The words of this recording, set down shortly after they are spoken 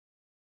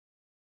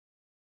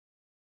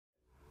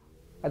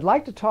I'd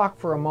like to talk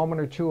for a moment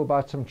or two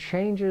about some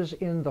changes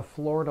in the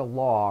Florida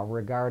law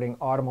regarding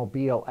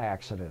automobile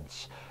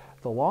accidents.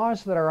 The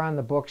laws that are on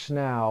the books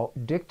now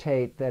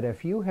dictate that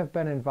if you have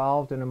been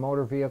involved in a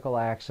motor vehicle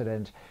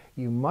accident,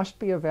 you must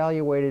be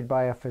evaluated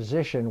by a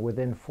physician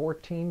within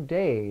 14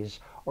 days,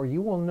 or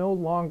you will no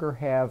longer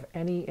have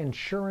any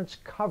insurance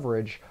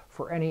coverage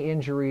for any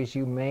injuries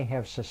you may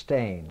have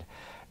sustained.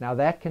 Now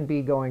that can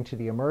be going to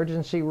the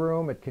emergency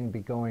room, it can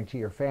be going to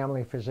your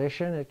family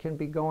physician, it can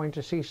be going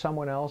to see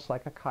someone else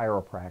like a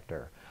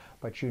chiropractor.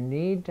 But you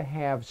need to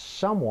have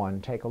someone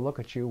take a look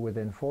at you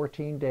within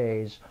 14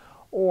 days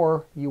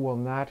or you will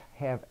not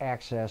have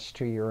access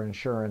to your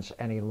insurance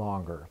any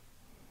longer.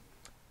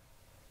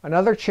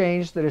 Another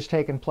change that has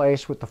taken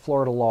place with the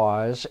Florida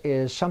laws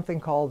is something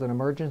called an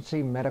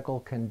emergency medical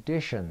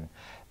condition.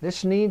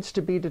 This needs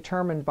to be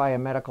determined by a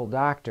medical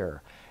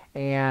doctor.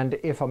 And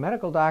if a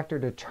medical doctor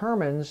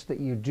determines that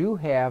you do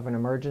have an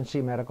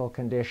emergency medical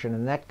condition,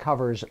 and that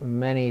covers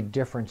many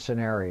different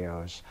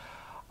scenarios,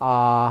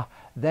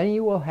 then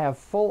you will have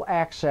full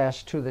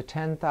access to the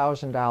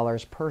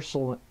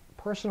 $10,000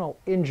 personal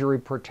injury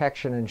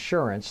protection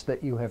insurance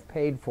that you have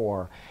paid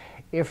for.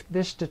 If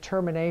this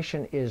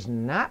determination is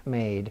not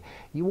made,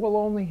 you will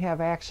only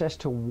have access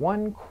to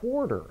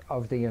 1/4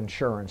 of the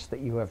insurance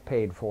that you have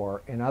paid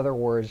for. In other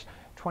words,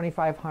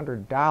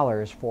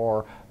 $2,500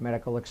 for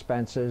medical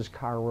expenses,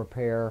 car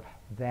repair,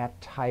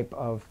 that type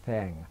of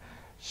thing.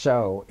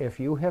 So if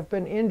you have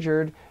been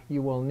injured,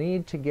 you will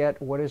need to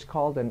get what is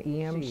called an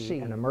EMC,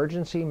 an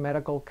emergency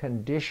medical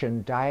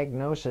condition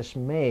diagnosis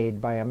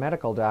made by a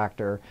medical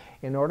doctor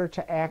in order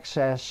to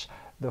access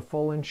the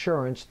full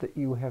insurance that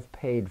you have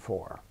paid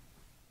for.